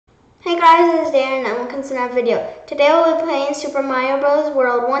Hey guys, this is Darren and welcome to another video. Today we'll be playing Super Mario Bros.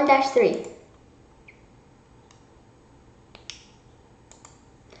 World 1-3.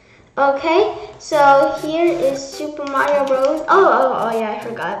 Okay, so here is Super Mario Bros. Oh yeah, I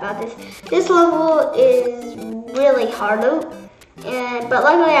forgot about this. This level is really hard though, but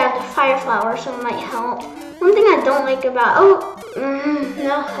luckily I have the fire flower, so it might help. One thing I don't like about,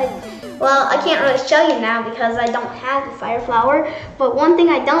 well, I can't really show you now because I don't have the fire flower, but one thing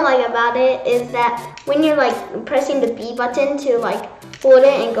I don't like about it is that when you're like pressing the B button to like hold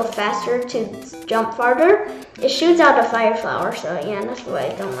it and go faster to jump farther, it shoots out a fire flower, so yeah, that's what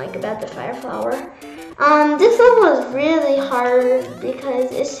I don't like about the fire flower. This level is really hard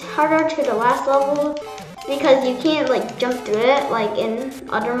because it's harder to the last level because you can't like jump through it like in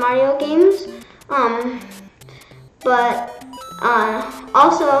other Mario games.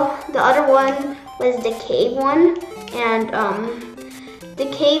 Also the other one was the cave one, and the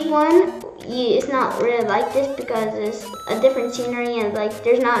cave one it's not really like this because it's a different scenery and like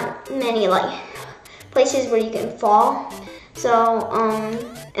there's not many like places where you can fall. So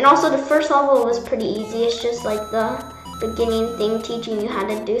and also the first level was pretty easy. It's just like the beginning thing teaching you how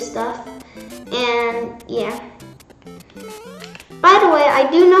to do stuff, and yeah. By the way, I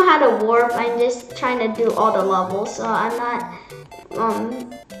do know how to warp. I'm just trying to do all the levels, so I'm not,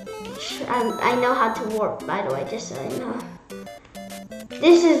 I know how to warp, by the way, just so you know.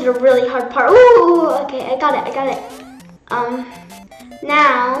 This is the really hard part. Ooh, okay, I got it.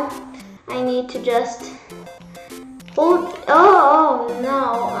 Now, I need to just hold, oh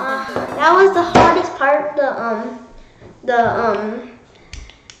no, that was the hardest part,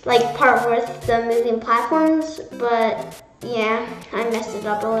 like part with the moving platforms, but yeah, I messed it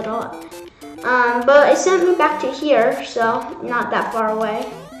up a little. But it sent me back to here, so not that far away.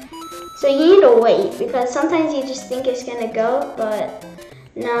 So you need to wait because sometimes you just think it's gonna go, but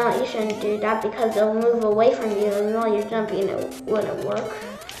no, you shouldn't do that because it'll move away from you and while you're jumping it wouldn't work.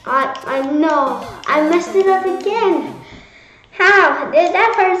 I know, I messed it up again. How?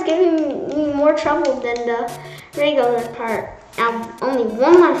 That part is giving me more trouble than the regular part. Only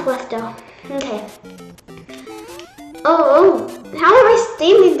one life left though. Okay. Oh, how am I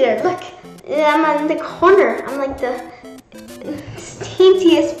standing there? Look, I'm in the corner. I'm like the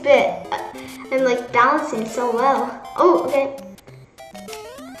stinkiest bit. I'm like balancing so well. Oh, okay.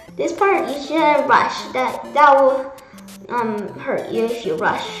 This part you shouldn't rush. That will hurt you if you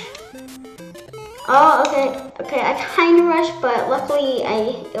rush. Oh, okay. I kind of rushed, but luckily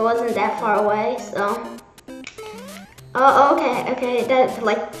it wasn't that far away. So. Oh, okay, that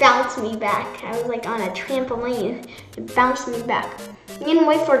like bounced me back. I was like on a trampoline. It bounced me back. I'm gonna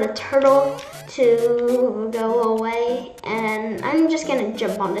wait for the turtle to go away, and I'm just gonna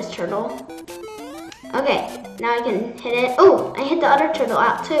jump on this turtle. Okay, now I can hit it. Oh, I hit the other turtle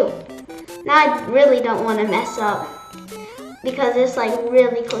out too. Now I really don't want to mess up because it's like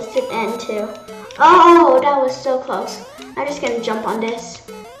really close to the end too. Oh, that was so close. I'm just gonna jump on this.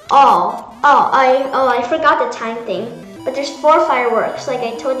 I forgot the time thing. But there's 4 fireworks, like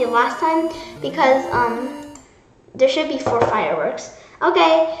I told you last time, because there should be 4 fireworks.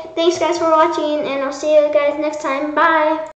 Okay, thanks guys for watching, and I'll see you guys next time. Bye.